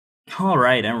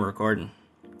Alright, I'm recording.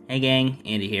 Hey gang,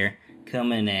 Andy here,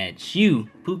 coming at you,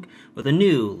 Pook, with a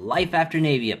new Life After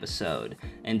Navy episode.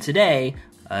 And today,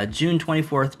 June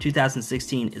 24th,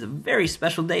 2016, is a very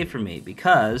special day for me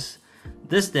because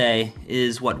this day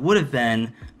is what would have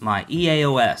been my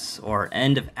EAOS, or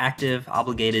End of Active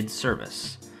Obligated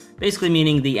Service. Basically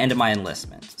meaning the end of my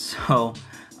enlistment. So,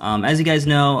 as you guys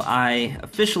know, I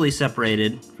officially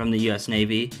separated from the US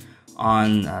Navy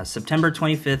on September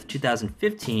 25th,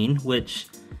 2015, which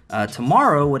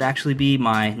tomorrow would actually be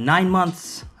my 9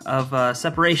 months of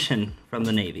separation from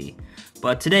the Navy.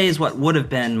 But today is what would have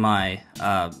been my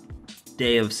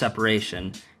day of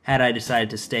separation had I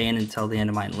decided to stay in until the end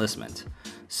of my enlistment.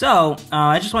 So,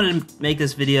 I just wanted to make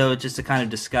this video just to kind of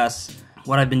discuss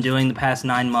what I've been doing the past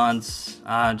 9 months,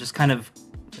 just kind of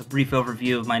a brief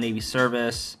overview of my Navy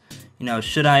service. You know,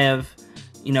 should I have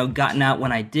gotten out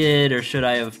when I did, or should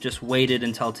I have just waited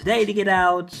until today to get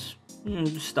out?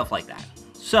 Stuff like that.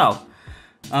 So,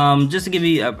 just to give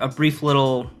you a brief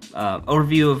little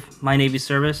overview of my Navy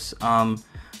service,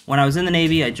 when I was in the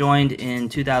Navy, I joined in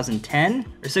 2010,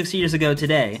 or 6 years ago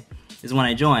today is when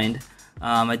I joined.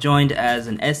 I joined as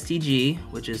an STG,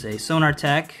 which is a sonar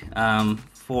tech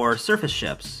for surface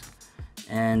ships,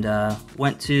 and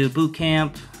went to boot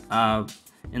camp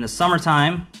in the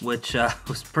summertime, which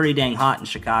was pretty dang hot in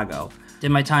Chicago.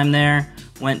 Did my time there,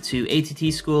 went to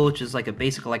ATT school, which is like a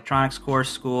basic electronics course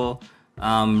school,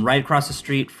 right across the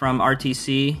street from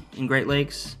RTC in Great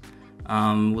Lakes.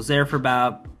 Was there for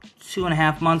about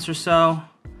 2.5 months or so.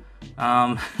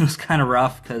 It was kind of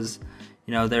rough because,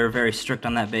 you know, they were very strict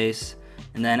on that base.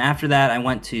 And then after that, I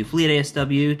went to Fleet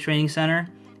ASW Training Center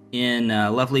in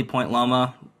lovely Point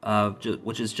Loma,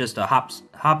 which is just a hop,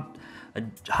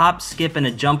 skip, and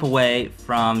a jump away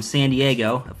from San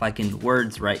Diego, if I can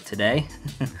words right today.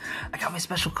 I got my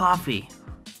special coffee.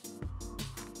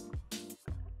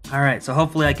 Alright, so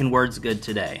hopefully I can words good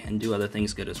today and do other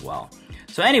things good as well.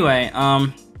 So anyway,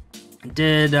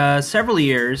 did several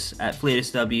years at Fleet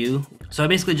ASW. So I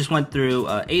basically just went through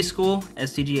A school,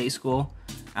 STG A school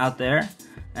out there,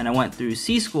 and I went through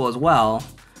C school as well,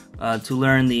 to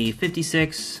learn the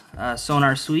 56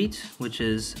 sonar suite, which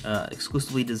is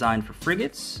exclusively designed for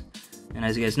frigates. And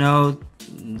as you guys know,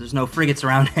 there's no frigates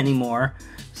around anymore,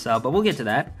 but we'll get to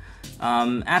that.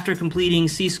 After completing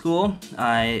C school,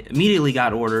 I immediately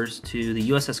got orders to the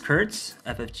USS Kurtz,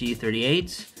 FFG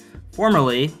 38,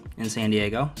 formerly in San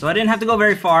Diego. So I didn't have to go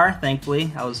very far,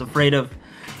 thankfully. I was afraid of,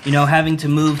 having to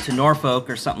move to Norfolk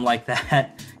or something like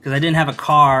that, because I didn't have a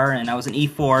car, and I was an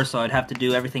E4, so I'd have to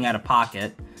do everything out of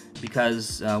pocket.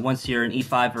 Because once you're an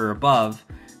E5 or above,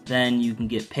 then you can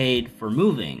get paid for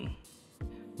moving,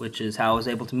 which is how I was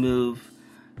able to move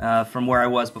from where I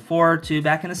was before to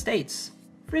back in the States,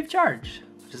 free of charge,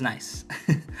 which is nice.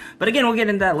 But again, we'll get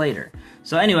into that later.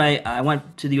 So anyway, I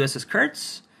went to the USS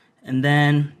Kurtz, and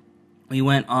then we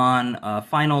went on a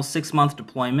final 6-month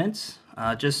deployment,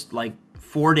 just like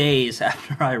 4 days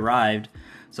after I arrived.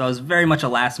 So I was very much a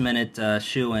last-minute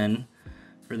shoe-in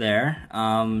for there.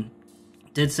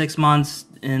 Did 6 months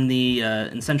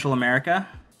in Central America,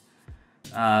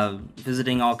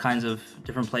 visiting all kinds of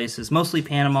different places, mostly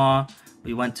Panama.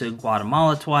 We went to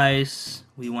Guatemala twice.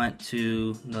 We went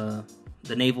to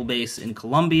the naval base in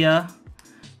Colombia,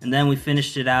 and then we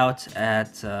finished it out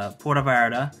at Puerto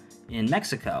Vallarta in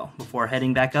Mexico before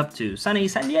heading back up to sunny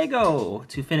San Diego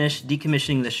to finish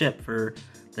decommissioning the ship for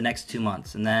the next 2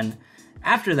 months. And then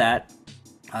after that,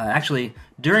 actually,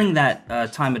 during that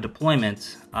time of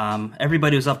deployment,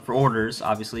 everybody was up for orders,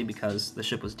 obviously, because the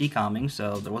ship was decomming,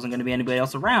 so there wasn't going to be anybody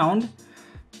else around.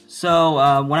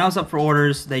 So when I was up for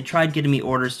orders, they tried getting me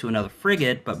orders to another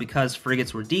frigate, but because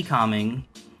frigates were decomming,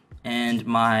 and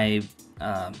my,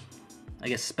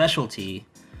 specialty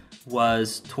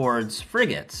was towards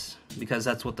frigates, because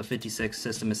that's what the 56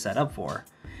 system is set up for.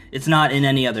 It's not in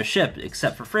any other ship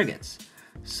except for frigates.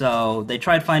 So they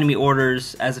tried finding me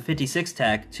orders as a 56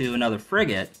 tech to another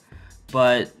frigate,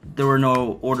 but there were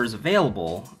no orders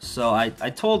available. So I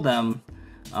told them,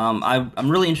 I'm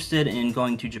really interested in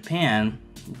going to Japan.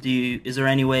 Is there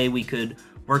any way we could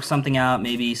work something out,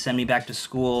 maybe send me back to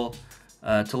school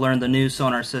to learn the new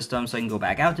sonar system so I can go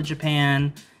back out to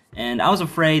Japan? And I was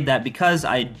afraid that because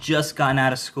I had just gotten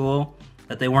out of school,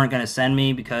 that they weren't going to send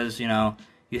me because,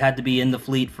 you had to be in the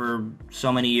fleet for so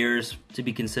many years to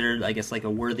be considered, I guess, like a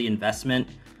worthy investment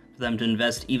for them to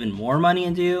invest even more money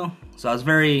into you. So I was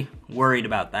very worried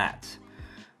about that.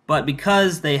 But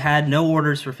because they had no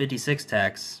orders for 56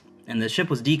 techs and the ship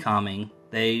was decomming,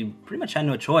 they pretty much had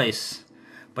no choice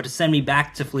but to send me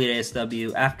back to Fleet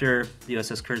ASW after the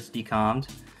USS Kurtz decommed.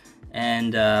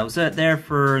 And I was there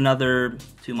for another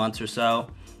 2 months or so.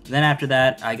 Then after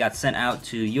that, I got sent out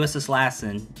to USS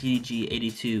Lassen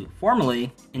DDG-82,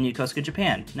 formerly in Yokosuka,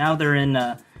 Japan. Now they're in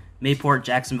Mayport,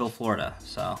 Jacksonville, Florida.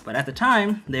 So, but at the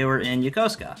time, they were in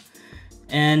Yokosuka.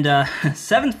 And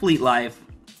 7th Fleet life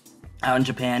out in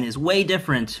Japan is way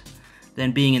different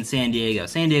than being in San Diego.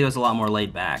 San Diego's a lot more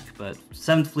laid back, but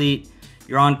 7th Fleet,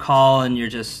 you're on call and you're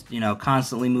just,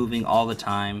 constantly moving all the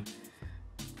time.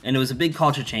 And it was a big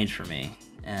culture change for me.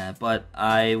 But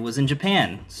I was in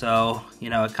Japan, so,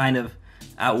 it kind of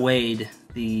outweighed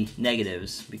the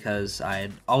negatives because I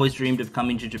had always dreamed of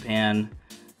coming to Japan.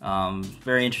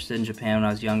 Very interested in Japan when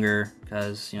I was younger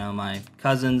because, my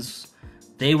cousins,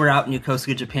 they were out in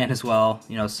Yokosuka, Japan as well,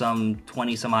 some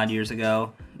 20 some odd years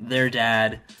ago. Their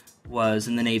dad was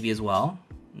in the Navy as well,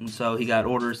 and so he got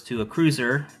orders to a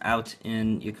cruiser out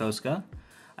in Yokosuka.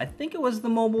 I think it was the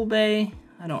Mobile Bay.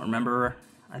 I don't remember.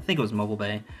 I think it was Mobile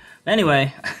Bay. But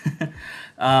anyway,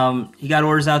 he got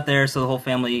orders out there, so the whole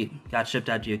family got shipped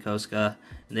out to Yokosuka.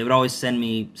 And they would always send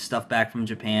me stuff back from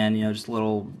Japan, just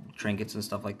little trinkets and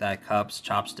stuff like that, cups,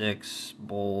 chopsticks,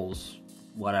 bowls,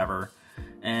 whatever.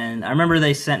 And I remember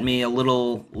they sent me a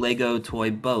little Lego toy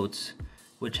boat,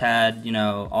 which had,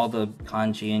 all the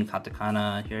kanji and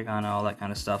katakana, hiragana, all that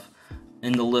kind of stuff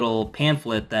in the little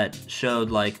pamphlet that showed,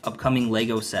 like, upcoming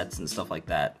Lego sets and stuff like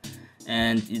that.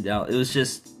 And, it was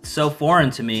just so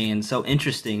foreign to me and so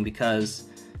interesting because,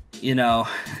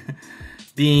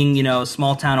 being, a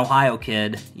small-town Ohio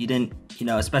kid, you didn't,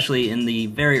 especially in the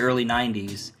very early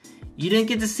 90s, you didn't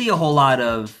get to see a whole lot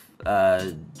of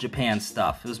Japan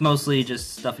stuff. It was mostly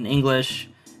just stuff in English,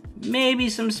 maybe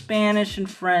some Spanish and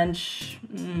French,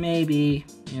 maybe,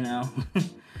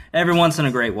 every once in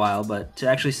a great while. But to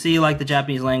actually see, like, the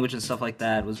Japanese language and stuff like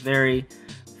that was very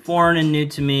foreign and new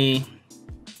to me.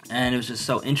 And it was just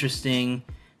so interesting.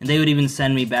 And they would even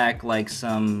send me back, like,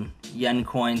 some yen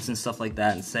coins and stuff like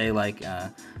that and say, like, I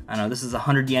don't know, this is a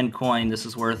 100 yen coin, this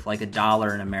is worth, like,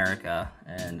 $1 in America.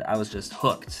 And I was just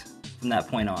hooked from that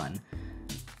point on.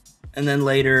 And then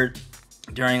later,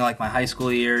 during, like, my high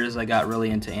school years, I got really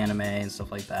into anime and stuff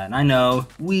like that. And I know,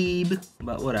 weeb,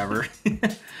 but whatever.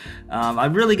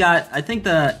 I think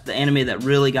the anime that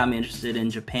really got me interested in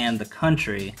Japan, the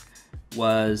country,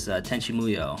 was Tenchi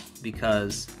Muyo,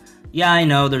 because, yeah, I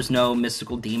know there's no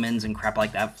mystical demons and crap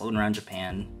like that floating around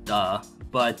Japan, duh,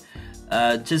 but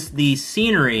just the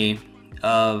scenery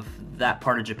of that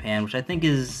part of Japan, which I think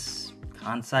is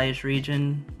Kansai-ish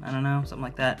region, I don't know, something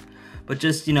like that, but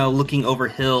just, looking over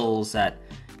hills at,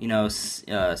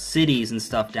 cities and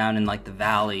stuff down in, like, the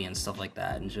valley and stuff like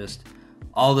that, and just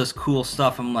all this cool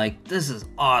stuff, I'm like, this is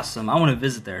awesome, I want to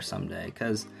visit there someday,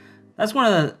 because that's one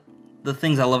of the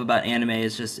things I love about anime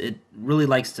is just it really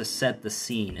likes to set the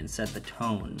scene and set the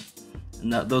tone.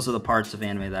 And those are the parts of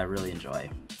anime that I really enjoy.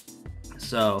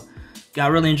 So, got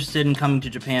really interested in coming to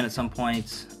Japan at some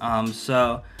point.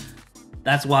 So,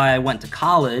 that's why I went to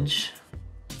college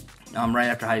right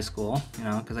after high school,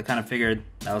 because I kind of figured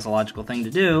that was a logical thing to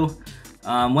do.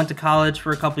 Went to college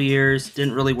for a couple years,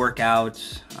 didn't really work out,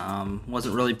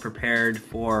 wasn't really prepared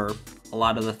for a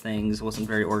lot of the things, wasn't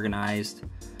very organized.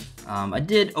 I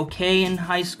did okay in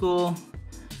high school,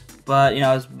 but,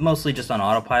 I was mostly just on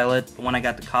autopilot. But when I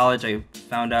got to college, I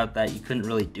found out that you couldn't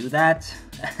really do that,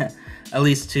 at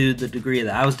least to the degree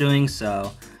that I was doing.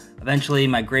 So eventually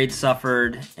my grades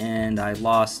suffered, and I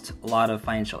lost a lot of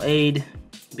financial aid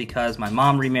because my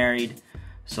mom remarried.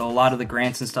 So a lot of the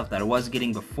grants and stuff that I was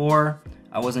getting before,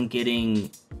 I wasn't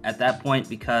getting at that point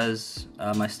because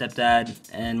my stepdad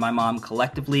and my mom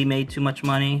collectively made too much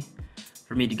money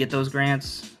for me to get those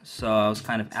grants. So I was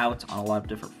kind of out on a lot of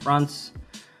different fronts.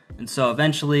 And so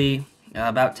eventually,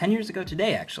 about 10 years ago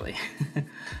today actually,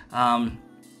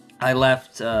 I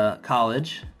left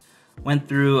college, went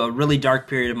through a really dark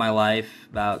period of my life,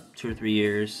 about 2 or 3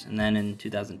 years, and then in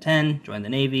 2010, joined the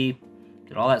Navy,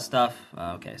 did all that stuff.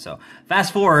 Okay, so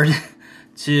fast forward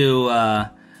to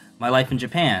my life in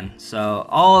Japan. So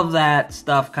all of that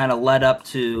stuff kind of led up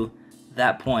to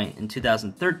that point in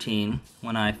 2013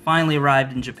 when I finally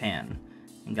arrived in Japan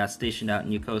and got stationed out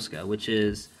in Yokosuka, which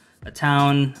is a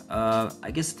town,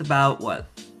 I guess it's about,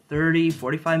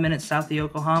 45 minutes south of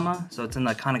Yokohama, so it's in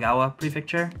the Kanagawa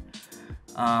prefecture.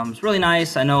 It's really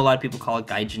nice. I know a lot of people call it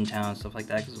Gaijin town, stuff like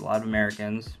that, because there's a lot of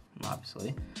Americans,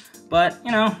 obviously. But,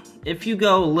 if you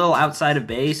go a little outside of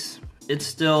base, it's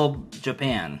still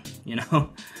Japan,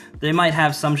 They might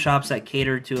have some shops that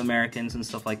cater to Americans and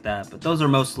stuff like that, but those are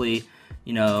mostly,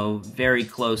 very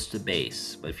close to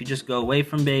base. But if you just go away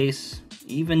from base,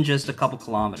 even just a couple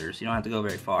kilometers, you don't have to go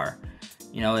very far,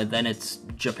 then it's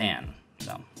Japan.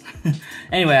 So,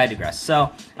 anyway, I digress.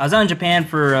 So, I was out in Japan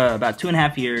for about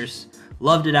 2.5 years,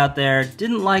 Loved it out there.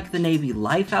 Didn't like the Navy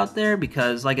life out there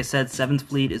because, like I said, 7th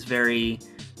Fleet is very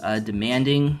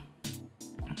demanding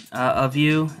of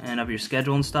you and of your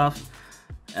schedule and stuff.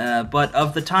 But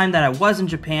of the time that I was in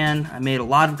Japan, I made a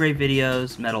lot of great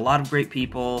videos, met a lot of great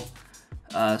people,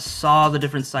 saw the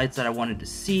different sites that I wanted to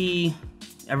see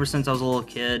ever since I was a little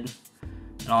kid,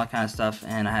 and all that kind of stuff,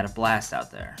 and I had a blast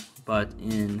out there. But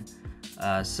in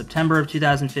September of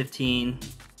 2015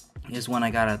 is when I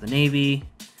got out of the Navy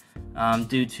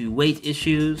due to weight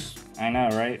issues. I know,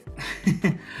 right?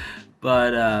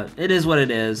 But it is what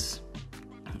it is.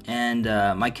 And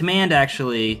my command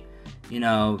actually, you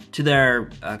know, to their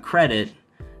credit,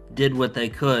 did what they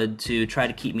could to try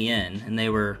to keep me in. And they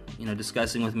were, you know,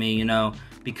 discussing with me, you know,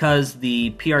 because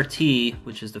the PRT,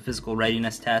 which is the physical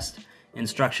readiness test,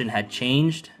 instruction had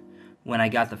changed when I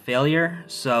got the failure.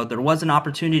 So there was an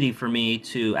opportunity for me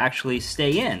to actually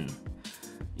stay in.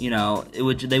 You know,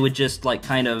 they would just like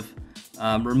kind of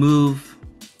remove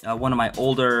one of my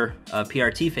older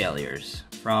PRT failures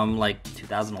from like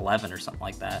 2011 or something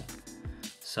like that.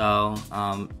 So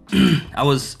I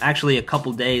was actually a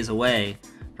couple days away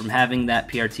from having that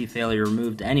PRT failure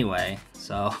removed anyway.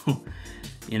 So,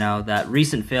 you know, that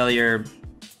recent failure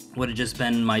would have just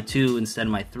been my 2 instead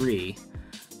of my 3.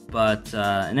 But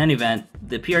in any event,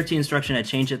 the PRT instruction had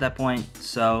changed at that point,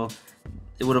 so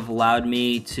it would have allowed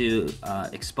me to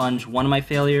expunge one of my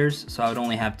failures, so I would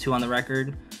only have 2 on the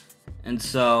record. And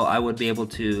so I would be able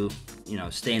to, you know,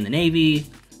 stay in the Navy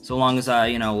so long as I,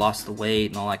 you know, lost the weight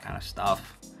and all that kind of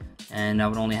stuff. And I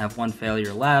would only have 1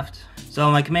 failure left.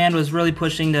 So my command was really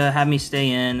pushing to have me stay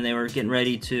in. They were getting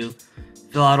ready to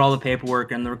fill out all the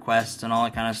paperwork and the requests and all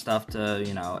that kind of stuff to,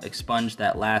 you know, expunge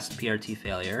that last PRT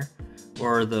failure,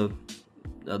 or the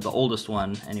oldest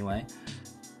one anyway.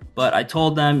 But I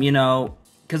told them, you know,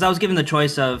 because I was given the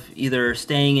choice of either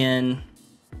staying in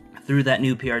through that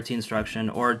new PRT instruction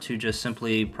or to just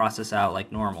simply process out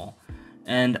like normal.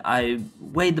 And I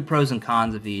weighed the pros and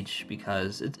cons of each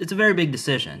because it's a very big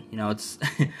decision. You know, it's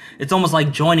it's almost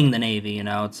like joining the Navy. You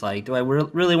know, it's like, do I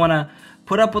really want to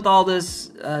put up with all this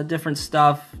different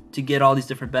stuff to get all these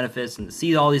different benefits and to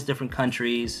see all these different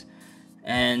countries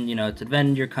and, you know, to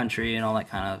defend your country and all that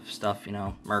kind of stuff, you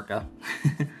know, Merca.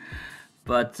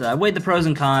 But I weighed the pros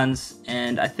and cons,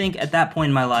 and I think at that point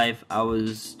in my life, I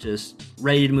was just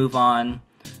ready to move on.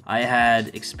 I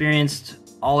had experienced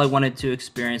all I wanted to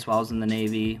experience while I was in the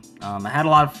Navy. I had a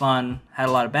lot of fun, had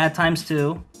a lot of bad times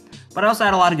too, but I also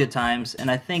had a lot of good times, and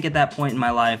I think at that point in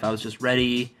my life, I was just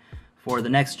ready for the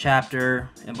next chapter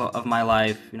of my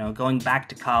life, you know, going back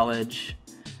to college,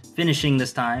 finishing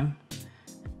this time,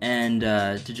 and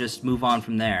to just move on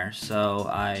from there. So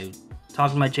I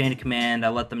talked to my chain of command. I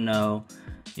let them know,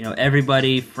 you know,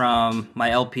 everybody from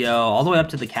my LPO all the way up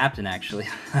to the captain, actually.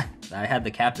 I had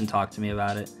the captain talk to me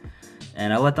about it.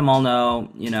 And I let them all know,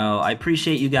 you know, I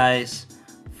appreciate you guys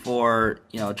for,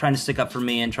 you know, trying to stick up for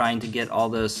me and trying to get all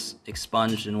this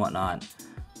expunged and whatnot.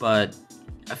 But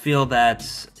I feel that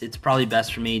it's probably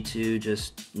best for me to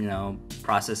just, you know,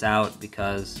 process out,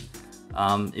 because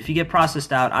if you get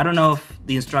processed out, I don't know if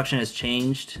the instruction has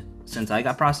changed since I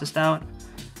got processed out,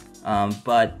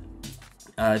 but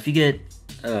if you get,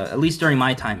 at least during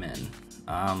my time in,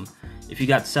 if you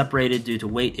got separated due to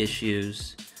weight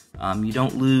issues, you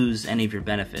don't lose any of your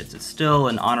benefits. It's still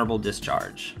an honorable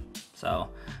discharge. So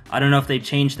I don't know if they've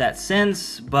changed that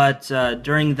since, but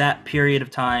during that period of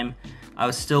time, I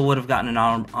still would have gotten an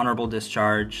honorable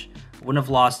discharge. I wouldn't have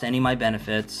lost any of my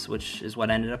benefits, which is what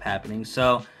ended up happening.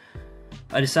 So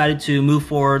I decided to move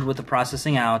forward with the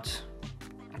processing out.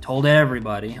 I told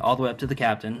everybody, all the way up to the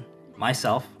captain,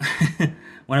 myself,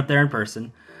 went up there in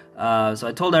person. So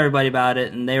I told everybody about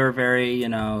it, and they were very, you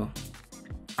know,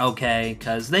 okay,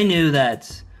 because they knew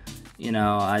that, you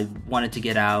know, I wanted to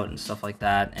get out and stuff like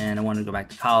that, and I wanted to go back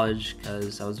to college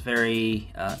because I was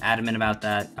very adamant about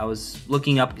that. I was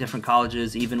looking up different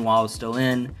colleges even while I was still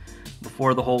in,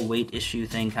 before the whole weight issue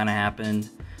thing kind of happened,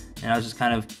 and I was just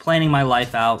kind of planning my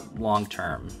life out long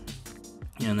term,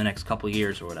 you know, in the next couple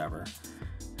years or whatever.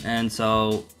 And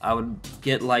so I would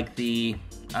get like the,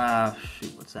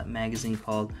 what's that magazine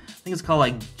called? I think it's called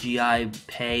like GI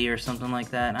Pay or something like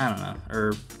that. I don't know.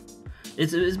 Or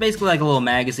it's basically like a little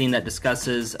magazine that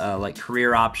discusses like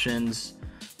career options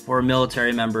for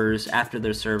military members after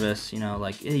their service. You know,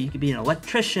 like, hey, you could be an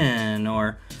electrician,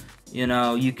 or, you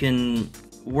know, you can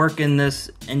work in this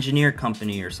engineer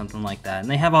company or something like that. And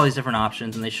they have all these different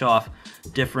options, and they show off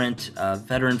different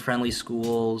veteran-friendly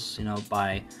schools, you know,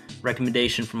 by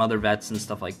recommendation from other vets and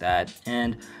stuff like that.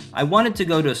 And I wanted to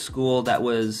go to a school that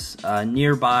was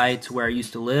nearby to where I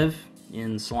used to live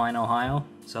in Saline, Ohio,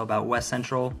 so about west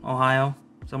central Ohio,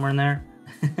 somewhere in there.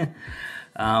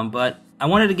 But I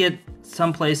wanted to get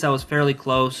someplace that was fairly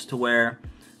close to where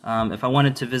if I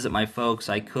wanted to visit my folks,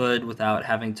 I could without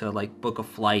having to like book a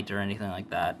flight or anything like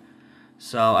that.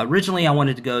 So originally I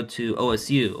wanted to go to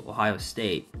OSU, Ohio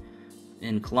State,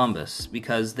 in Columbus,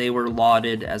 because they were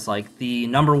lauded as like the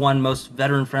 #1 most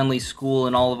veteran-friendly school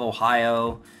in all of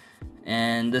Ohio,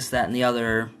 and this, that, and the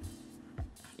other.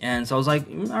 And so I was like,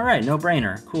 all right,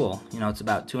 no-brainer, cool. You know, it's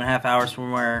about 2.5 hours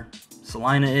from where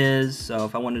Salina is, so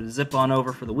if I wanted to zip on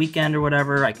over for the weekend or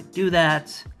whatever, I could do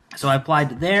that. So I applied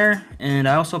to there, and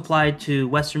I also applied to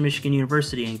Western Michigan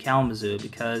University in Kalamazoo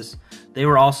because they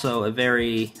were also a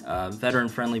very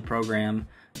veteran-friendly program.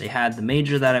 They had the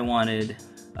major that I wanted.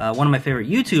 One of my favorite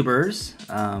YouTubers,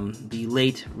 the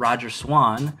late Roger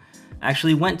Swan,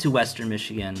 actually went to Western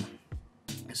Michigan.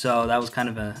 So that was kind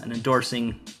of an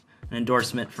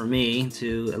endorsement for me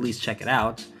to at least check it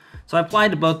out. So I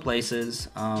applied to both places.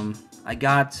 I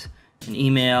got an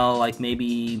email like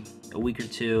maybe a week or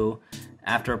two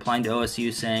after applying to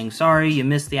OSU saying, sorry, you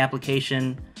missed the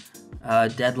application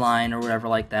deadline or whatever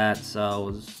like that. So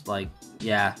it was like,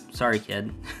 yeah, sorry,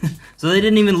 kid. So they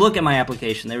didn't even look at my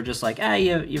application. They were just like,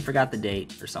 you forgot the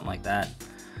date or something like that.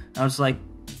 And I was like,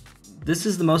 this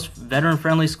is the most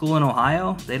veteran-friendly school in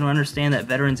Ohio? They don't understand that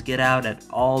veterans get out at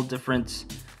all different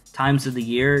times of the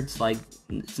year. It's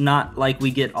not like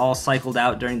we get all cycled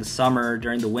out during the summer,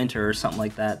 during the winter, or something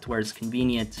like that, to where it's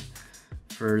convenient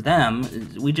for them.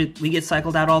 We get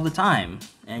cycled out all the time,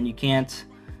 and you can't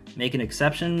make an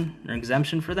exception or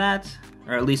exemption for that,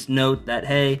 or at least note that,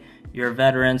 hey, you're a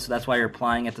veteran, so that's why you're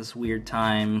applying at this weird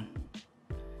time.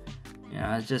 You know,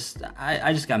 I just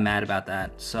got mad about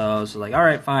that. So I was like, all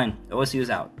right, fine, OSU is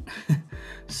out.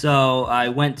 So I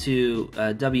went to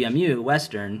WMU,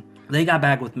 Western. They got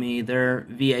back with me. Their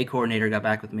VA coordinator got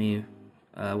back with me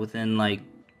within like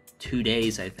 2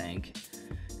 days, I think.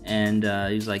 And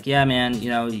he was like, yeah, man, you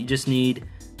know, you just need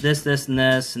this, this, and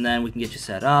this, and then we can get you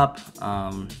set up.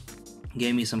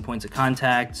 Gave me some points of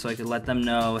contact so I could let them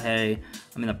know, hey,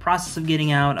 I'm in the process of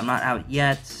getting out. I'm not out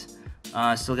yet.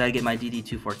 Still got to get my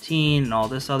DD-214 and all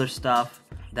this other stuff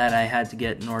that I had to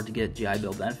get in order to get GI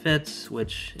Bill benefits,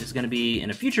 which is going to be in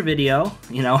a future video,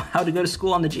 you know, how to go to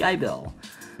school on the GI Bill,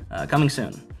 coming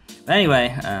soon. But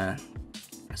anyway,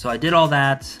 so I did all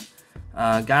that,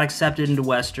 got accepted into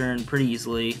Western pretty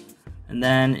easily, and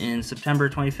then in September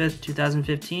 25th,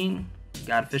 2015,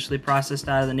 got officially processed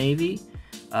out of the Navy.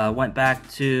 Went back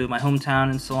to my hometown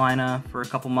in Salina for a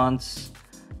couple months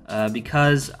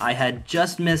because I had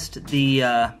just missed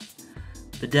the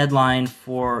deadline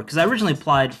for, because I originally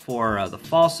applied for the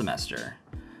fall semester,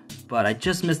 but I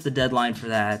just missed the deadline for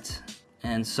that,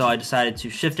 and so I decided to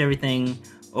shift everything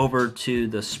over to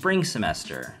the spring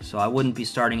semester, so I wouldn't be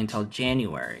starting until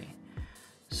January.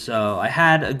 So I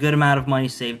had a good amount of money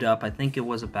saved up. I think it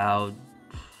was about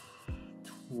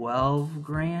 12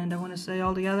 grand, I want to say,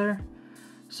 altogether.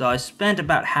 So I spent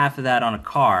about half of that on a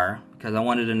car because I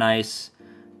wanted a nice,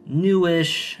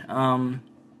 newish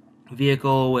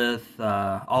vehicle with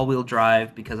all-wheel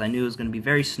drive because I knew it was going to be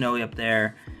very snowy up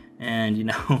there. And, you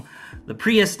know, the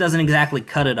Prius doesn't exactly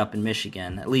cut it up in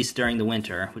Michigan, at least during the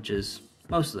winter, which is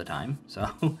most of the time. So,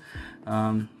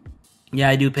 yeah,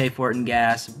 I do pay for it in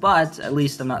gas, but at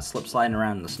least I'm not slip-sliding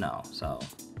around in the snow. So,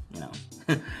 you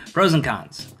know, pros and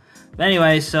cons. But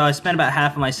anyway, so I spent about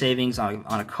half of my savings on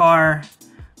a car.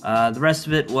 The rest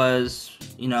of it was,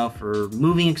 you know, for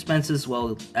moving expenses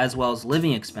as well as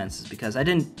living expenses, because I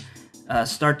didn't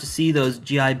start to see those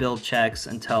GI Bill checks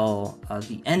until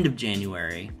the end of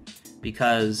January,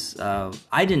 because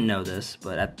I didn't know this,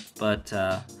 but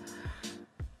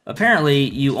apparently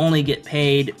you only get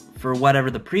paid for whatever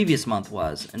the previous month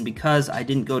was, and because I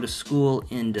didn't go to school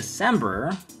in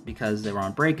December because they were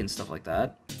on break and stuff like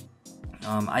that,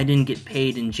 I didn't get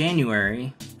paid in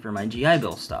January for my GI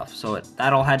Bill stuff, so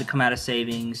that all had to come out of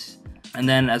savings. And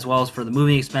then as well as for the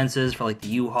moving expenses for like the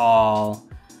U-Haul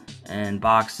and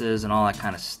boxes and all that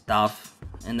kind of stuff.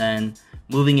 And then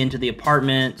moving into the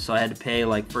apartment, so I had to pay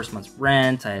like first month's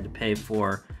rent, I had to pay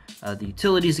for the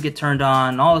utilities to get turned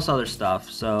on, all this other stuff.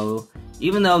 So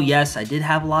even though, yes, I did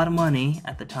have a lot of money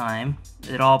at the time,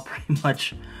 it all pretty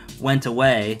much went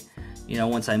away, you know,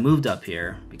 once I moved up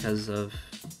here because of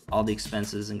all the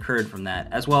expenses incurred from that,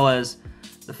 as well as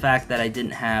the fact that I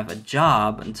didn't have a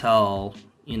job until,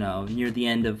 you know, near the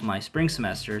end of my spring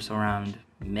semester, so around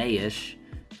May-ish,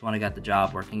 is when I got the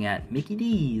job working at Mickey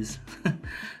D's.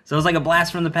 So it was like a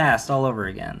blast from the past all over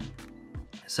again.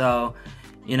 So,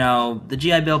 you know, the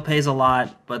GI Bill pays a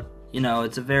lot, but, you know,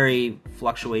 it's a very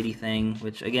fluctuating thing,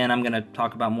 which, again, I'm going to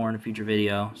talk about more in a future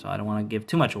video, so I don't want to give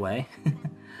too much away.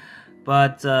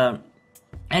 But,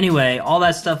 Anyway, all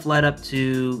that stuff led up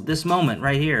to this moment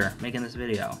right here, making this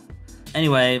video.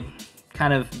 Anyway,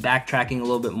 kind of backtracking a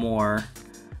little bit more,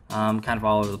 kind of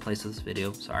all over the place with this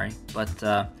video, sorry. But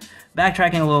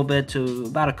backtracking a little bit to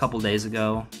about a couple days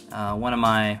ago, one of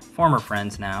my former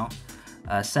friends now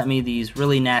sent me these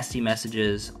really nasty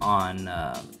messages on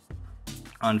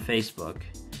Facebook,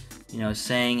 you know,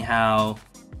 saying how,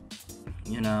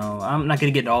 you know, I'm not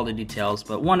going to get into all the details,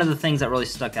 but one of the things that really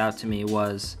stuck out to me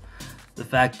was the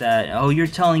fact that, oh, you're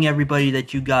telling everybody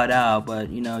that you got out, but,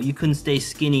 you know, you couldn't stay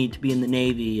skinny to be in the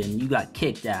Navy and you got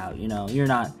kicked out, you know, you're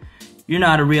not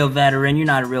a real veteran, you're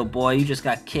not a real boy, you just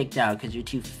got kicked out because you're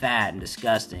too fat and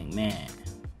disgusting, man.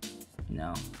 You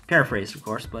know, paraphrased, of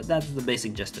course, but that's the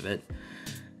basic gist of it.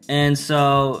 And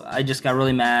so I just got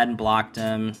really mad and blocked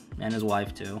him, and his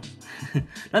wife too.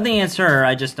 Nothing against her,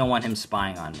 I just don't want him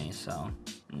spying on me, so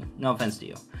no offense to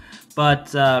you.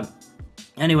 But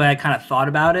anyway, I kind of thought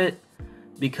about it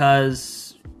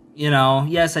because, you know,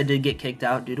 yes, I did get kicked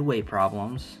out due to weight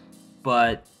problems,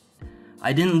 but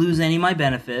I didn't lose any of my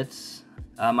benefits.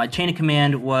 My chain of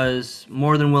command was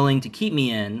more than willing to keep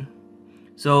me in,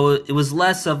 so it was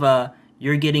less of a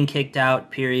you're getting kicked out,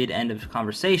 period, end of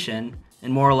conversation,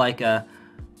 and more like a,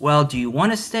 well, do you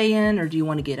want to stay in or do you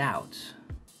want to get out?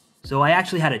 So I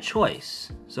actually had a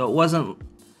choice. So it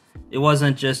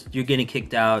wasn't just you're getting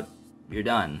kicked out, you're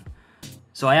done.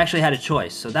 So I actually had a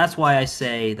choice. So that's why I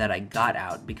say that I got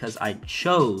out, because I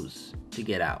chose to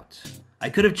get out. I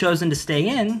could have chosen to stay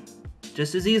in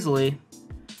just as easily.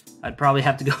 I'd probably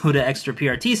have to go to extra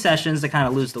PRT sessions to kind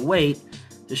of lose the weight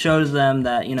to show to them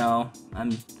that, you know,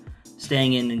 I'm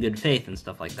staying in good faith and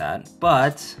stuff like that.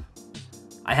 But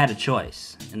I had a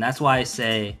choice, and that's why I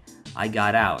say I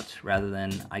got out rather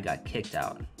than I got kicked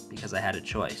out, because I had a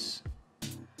choice.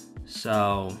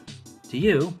 So, to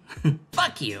you,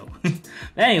 fuck you.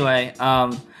 Anyway,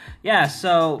 yeah,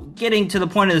 so getting to the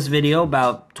point of this video,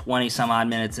 about 20 some odd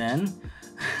minutes in.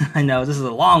 I know this is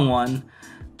a long one,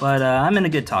 but I'm in a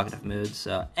good talkative mood.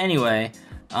 So anyway,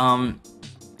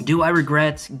 do I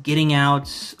regret getting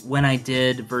out when I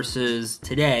did versus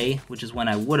today, which is when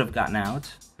I would have gotten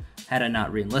out had I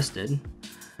not re-enlisted?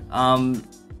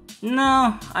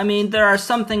 No, I mean, there are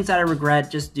some things that I regret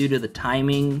just due to the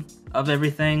timing of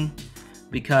everything,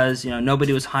 because, you know,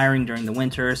 nobody was hiring during the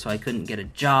winter, so I couldn't get a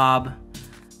job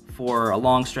for a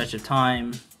long stretch of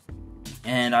time,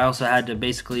 and I also had to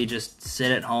basically just sit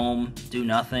at home, do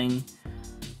nothing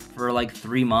for like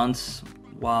 3 months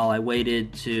while I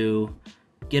waited to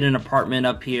get an apartment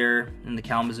up here in the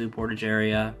Kalamazoo Portage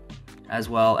area, as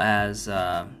well as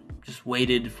just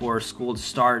waited for school to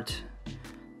start,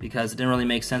 because it didn't really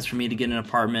make sense for me to get an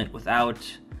apartment without,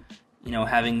 you know,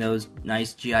 having those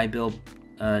nice GI Bill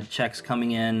checks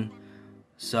coming in.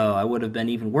 So I would have been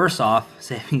even worse off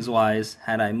savings-wise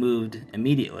had I moved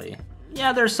immediately.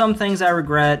 Yeah, there's some things I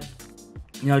regret,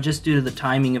 you know, just due to the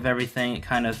timing of everything. It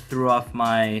kind of threw off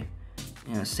my,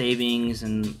 you know, savings,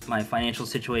 and my financial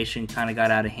situation kind of got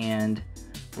out of hand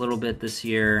a little bit this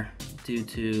year due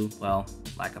to, well,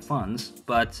 lack of funds.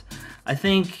 But I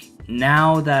think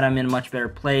now that I'm in a much better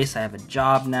place, I have a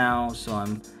job now, so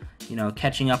I'm, you know,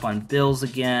 catching up on bills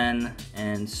again,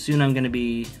 and soon I'm going to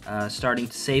be starting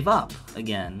to save up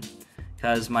again,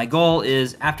 because my goal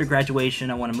is after graduation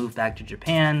I want to move back to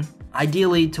Japan,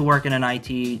 ideally to work in an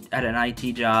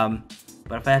IT job.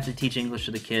 But if I have to teach English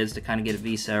to the kids to kind of get a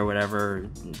visa or whatever,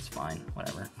 it's fine,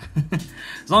 whatever.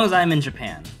 As long as I'm in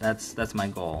Japan, that's my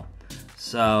goal.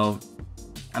 So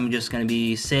I'm just going to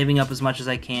be saving up as much as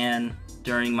I can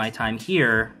during my time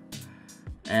here,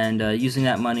 and using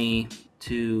that money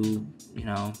to, you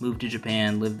know, move to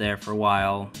Japan, live there for a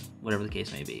while, whatever the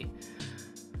case may be.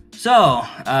 So,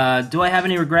 do I have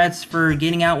any regrets for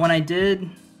getting out when I did?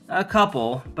 A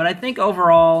couple, but I think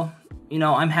overall, you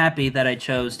know, I'm happy that I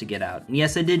chose to get out. And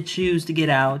yes, I did choose to get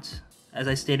out, as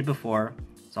I stated before.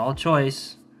 It's all a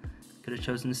choice. Could have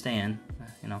chosen to stay in,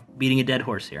 you know, beating a dead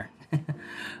horse here.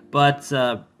 But,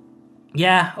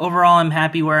 yeah, overall I'm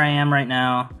happy where I am right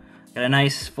now. Got a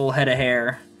nice full head of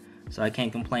hair, so I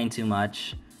can't complain too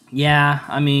much. Yeah,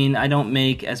 I mean, I don't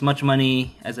make as much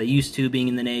money as I used to being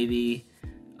in the Navy.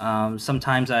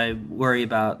 Sometimes I worry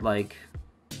about, like,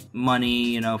 money,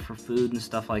 you know, for food and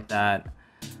stuff like that.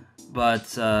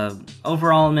 But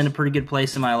overall, I'm in a pretty good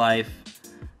place in my life.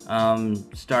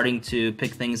 Starting to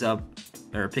pick things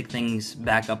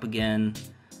back up again.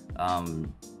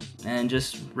 And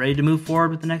just ready to move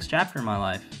forward with the next chapter in my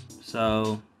life.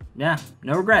 So, yeah,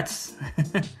 no regrets.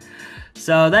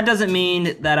 So that doesn't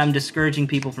mean that I'm discouraging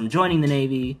people from joining the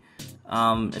Navy.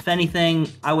 If anything,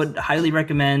 I would highly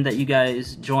recommend that you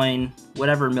guys join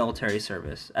whatever military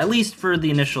service, at least for the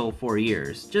initial 4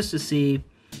 years, just to see,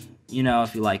 you know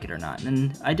if you like it or not.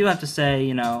 And I do have to say,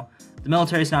 you know, the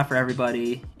military is not for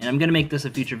everybody, and I'm gonna make this a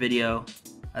future video.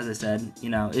 As I said, you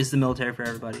know, is the military for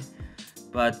everybody?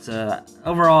 But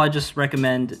overall, I just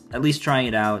recommend at least trying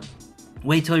it out.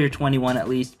 Wait till you're 21 at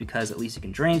least, because at least you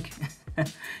can drink. You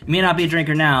may not be a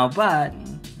drinker now, but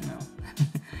you know,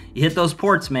 you hit those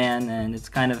ports, man, and it's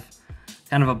kind of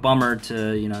a bummer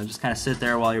to, you know, just kind of sit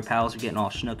there while your pals are getting all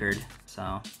schnookered.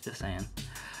 So, just saying.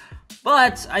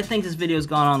 But I think this video's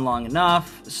gone on long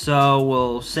enough, so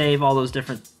we'll save all those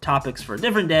different topics for a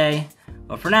different day.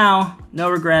 But for now, no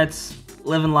regrets,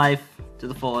 living life to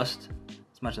the fullest,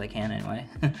 as much as I can anyway.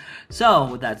 So,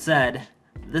 with that said,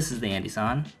 this is the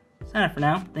TheAndySan. Sign up for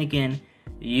now, thanking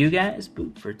you guys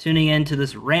for tuning in to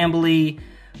this rambly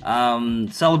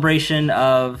celebration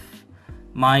of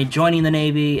my joining the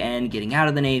Navy and getting out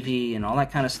of the Navy and all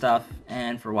that kind of stuff,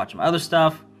 and for watching my other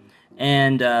stuff.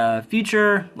 And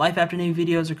future Life After Navy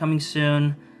videos are coming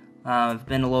soon. I've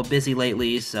been a little busy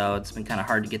lately, so it's been kind of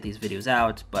hard to get these videos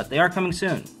out, but they are coming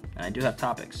soon, and I do have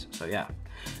topics, so yeah.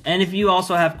 And if you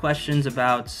also have questions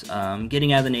about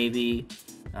getting out of the Navy,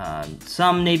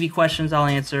 some Navy questions I'll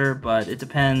answer, but it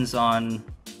depends on,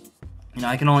 you know,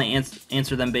 I can only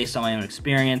answer them based on my own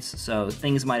experience, so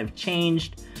things might have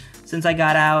changed since I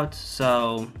got out,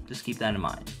 so just keep that in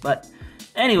mind. But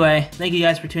anyway, thank you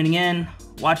guys for tuning in,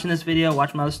 watching this video,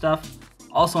 watching my other stuff.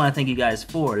 Also want to thank you guys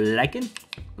for liking,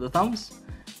 the thumbs,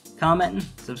 commenting,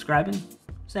 subscribing,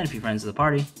 send a few friends to the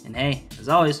party, and hey, as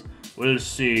always, we'll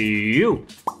see you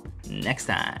next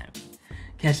time.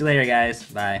 Catch you later, guys.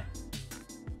 Bye.